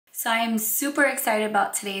So I am super excited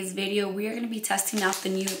about today's video. We are going to be testing out the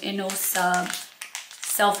new Innosub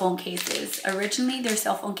cell phone cases. Originally, their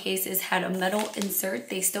cell phone cases had a metal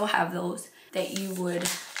insert. They still have those that you would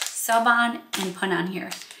sub on and put on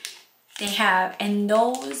here. And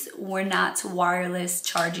those were not wireless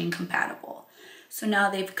charging compatible. So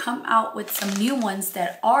now they've come out with some new ones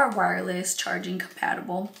that are wireless charging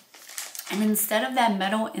compatible. And instead of that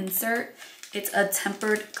metal insert, it's a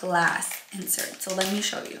tempered glass insert. So let me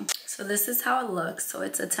show you. So this is how it looks. So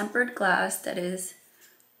it's a tempered glass that is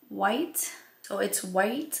white. So it's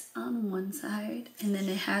white on one side and then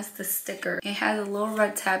it has the sticker. It has a little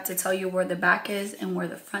red tab to tell you where the back is and where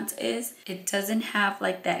the front is. It doesn't have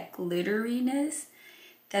like that glitteriness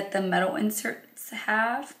that the metal inserts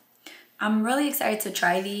have. I'm really excited to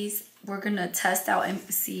try these. We're gonna test out and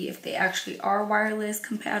see if they actually are wireless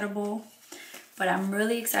compatible. But I'm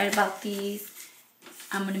really excited about these.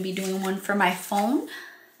 I'm gonna be doing one for my phone,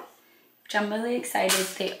 which I'm really excited.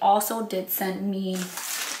 They also did send me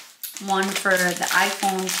one for the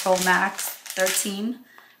iPhone Pro Max 13,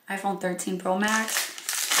 iPhone 13 Pro Max,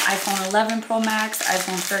 iPhone 11 Pro Max,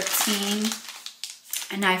 iPhone 13,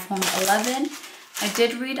 and iPhone 11. I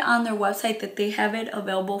did read on their website that they have it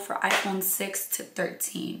available for iPhone 6 to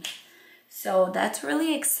 13. So that's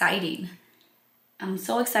really exciting. I'm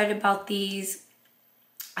so excited about these.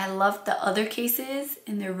 I love the other cases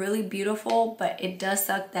and they're really beautiful, but it does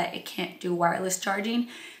suck that it can't do wireless charging.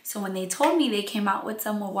 So when they told me they came out with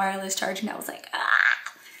some with wireless charging, I was like,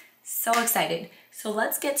 ah, so excited. So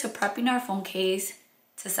let's get to prepping our phone case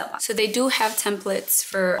to sell on. So they do have templates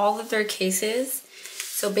for all of their cases.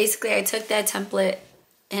 So basically I took that template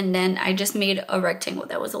and then I just made a rectangle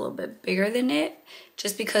that was a little bit bigger than it,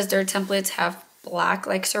 just because their templates have black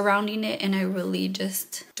like surrounding it and I really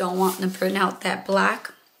just don't want to print out that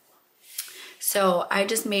black. So I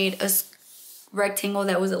just made a rectangle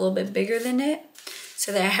that was a little bit bigger than it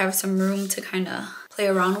so that I have some room to kind of play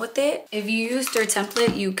around with it. If you used their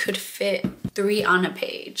template, you could fit 3 on a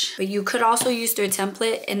page, but you could also use their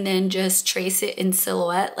template and then just trace it in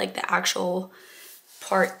silhouette, like the actual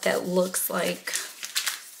part that looks like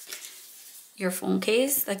your phone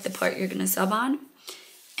case, like the part you're gonna sub on,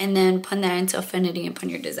 and then put that into Affinity and put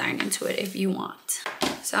your design into it if you want.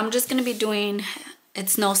 So I'm just gonna be doing,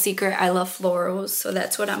 it's no secret, I love florals, so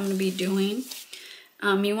that's what I'm gonna be doing.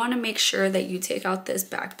 You wanna make sure that you take out this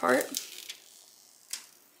back part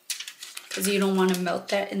because you don't wanna melt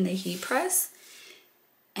that in the heat press.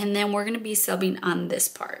 And then we're gonna be subbing on this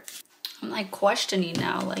part. I'm like questioning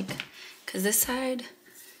now, like, cause this side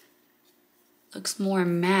looks more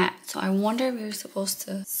matte. So I wonder if you're supposed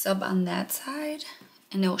to sub on that side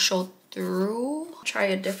and it'll show through. Try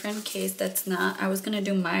a different case that's not, I was gonna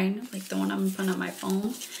do mine, like the one I'm putting on my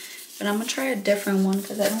phone, but I'm gonna try a different one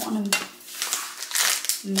because I don't wanna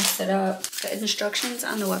mess it up. The instructions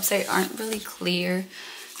on the website aren't really clear.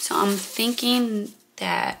 So I'm thinking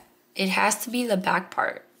that it has to be the back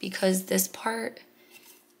part because this part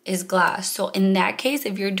is glass. So in that case,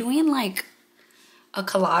 if you're doing like a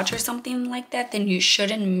collage or something like that, then you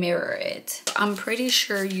shouldn't mirror it. I'm pretty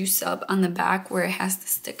sure you sub on the back where it has the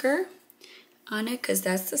sticker on it because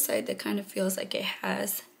that's the side that kind of feels like it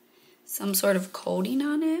has some sort of coating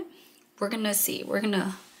on it. We're gonna see. We're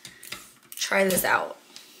gonna try this out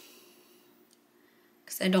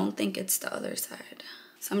because I don't think it's the other side.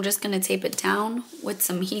 So I'm just gonna tape it down with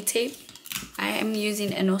some heat tape. I am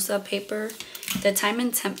using Innosub paper. The time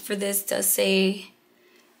and temp for this does say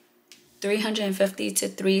 350 to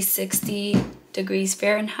 360 degrees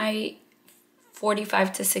Fahrenheit,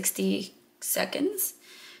 45 to 60 seconds.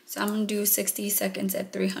 So I'm gonna do 60 seconds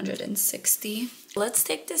at 360. Let's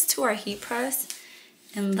take this to our heat press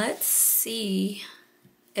and let's see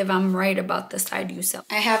if I'm right about the side you sell.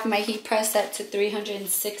 I have my heat press set to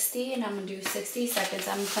 360 and I'm gonna do 60 seconds.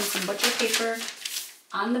 I'm gonna put some butcher paper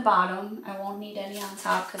on the bottom. I won't need any on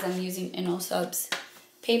top because I'm using Innosub's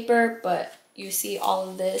paper, but you see all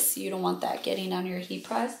of this, you don't want that getting on your heat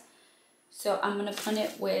press. So I'm gonna put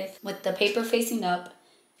it with the paper facing up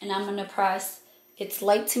and I'm gonna press, it's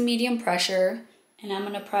light to medium pressure, and I'm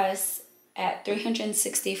gonna press at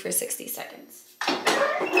 360 for 60 seconds.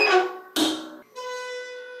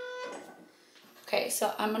 Okay,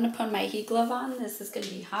 so I'm gonna put my heat glove on. This is gonna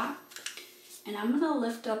be hot. And I'm gonna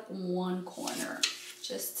lift up one corner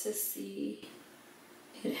just to see.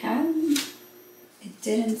 It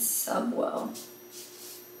didn't sub well.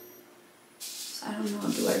 So I don't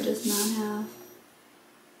know, do I just not have?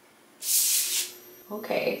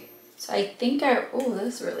 Okay, so I think oh,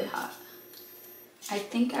 this is really hot. I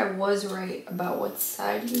think I was right about what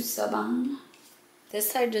side you sub on.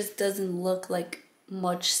 This side just doesn't look like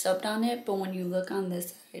much subbed on it, but when you look on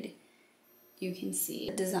this side, you can see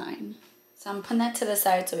the design. So I'm putting that to the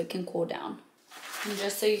side so it can cool down. And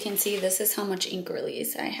just so you can see, this is how much ink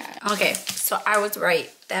release I had. Okay, so I was right.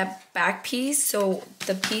 That back piece, so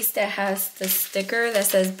the piece that has the sticker that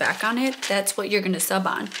says back on it, that's what you're gonna sub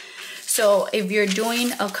on. So if you're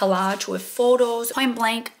doing a collage with photos, point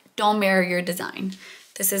blank, don't mirror your design.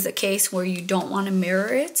 This is a case where you don't want to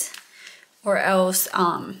mirror it, or else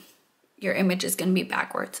your image is gonna be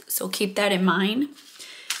backwards. So keep that in mind.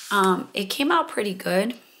 It came out pretty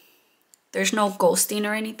good. There's no ghosting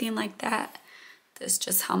or anything like that. That's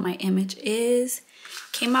just how my image is.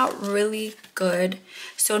 Came out really good.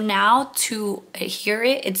 So now to adhere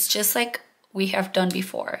it, it's just like we have done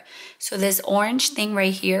before. So this orange thing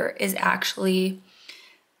right here is actually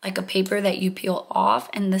like a paper that you peel off,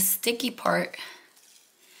 and the sticky part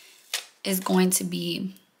is going to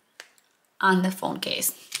be on the phone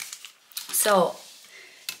case. So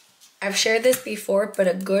I've shared this before, but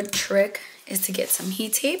a good trick is to get some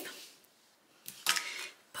heat tape,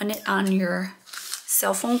 put it on your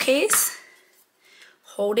cell phone case,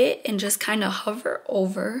 hold it, and just kind of hover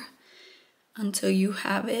over until you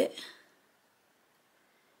have it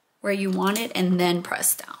where you want it, and then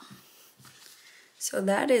press down. So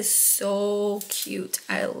that is so cute.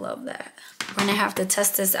 I love that. We're gonna have to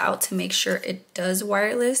test this out to make sure it does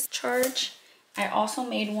wireless charge. I also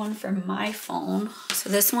made one for my phone. So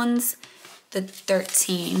this one's the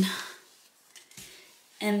 13.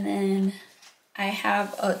 And then I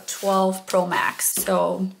have a 12 Pro Max.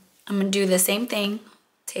 So I'm gonna do the same thing.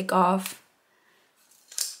 Take off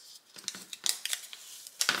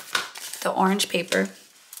the orange paper.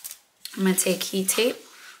 I'm gonna take heat tape,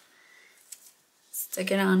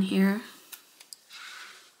 stick it on here,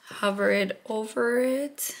 hover it over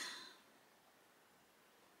it,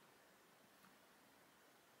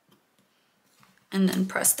 and then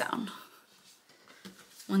press down.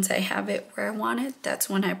 Once I have it where I want it, that's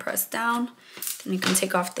when I press down. Then you can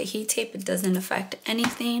take off the heat tape. It doesn't affect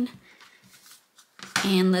anything.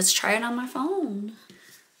 And let's try it on my phone.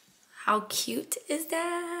 How cute is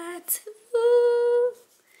that? Ooh,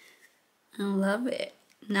 I love it.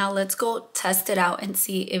 Now let's go test it out and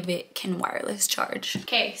see if it can wireless charge.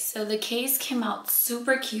 Okay, so the case came out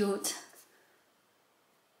super cute.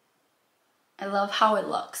 I love how it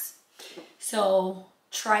looks. So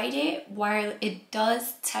tried it, it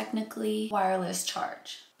does technically wireless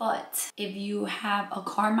charge. But if you have a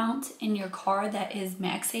car mount in your car that is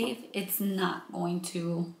MagSafe, it's not gonna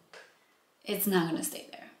stay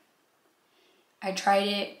there. I tried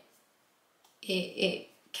it, it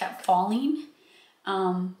kept falling,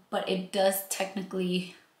 but it does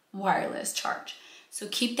technically wireless charge. So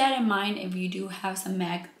keep that in mind if you do have some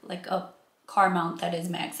like a car mount that is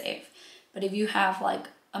MagSafe. But if you have like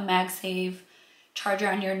a MagSafe charger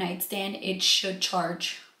on your nightstand, it should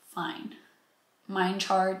charge fine. Mine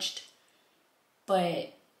charged,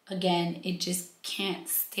 but again, it just can't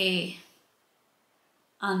stay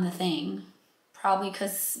on the thing. Probably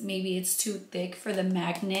because maybe it's too thick for the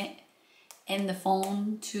magnet and the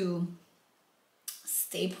phone to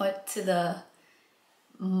stay put to the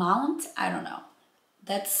mount. I don't know.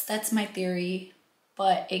 That's my theory,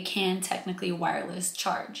 but it can technically wireless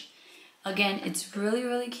charge. Again, it's really,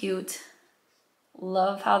 really cute.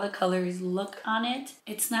 Love how the colors look on it.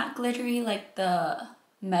 It's not glittery like the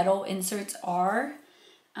metal inserts are,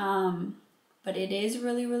 but it is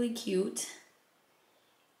really, really cute.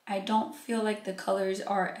 I don't feel like the colors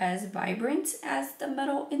are as vibrant as the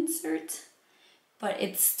metal insert, but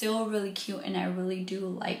it's still really cute and I really do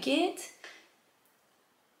like it.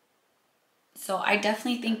 So I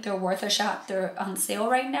definitely think they're worth a shot. They're on sale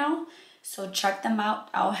right now, so check them out.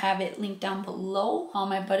 I'll have it linked down below. All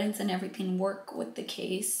my buttons and everything work with the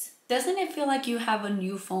case. Doesn't it feel like you have a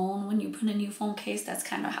new phone when you put a new phone case? That's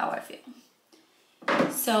kind of how I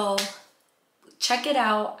feel. So check it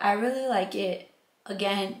out. I really like it.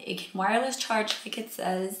 Again, it can wireless charge like it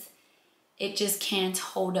says. It just can't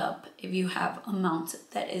hold up if you have a mount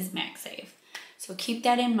that is MagSafe. So keep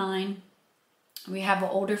that in mind. We have an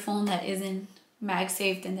older phone that isn't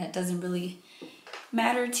MagSafe, then that doesn't really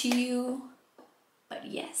matter to you. But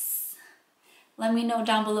yes, let me know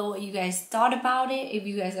down below what you guys thought about it, if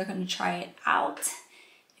you guys are going to try it out,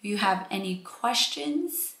 if you have any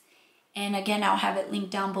questions. And again, I'll have it linked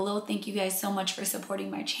down below. Thank you guys so much for supporting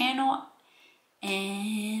my channel,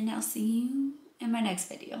 and I'll see you in my next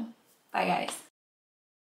video. Bye guys.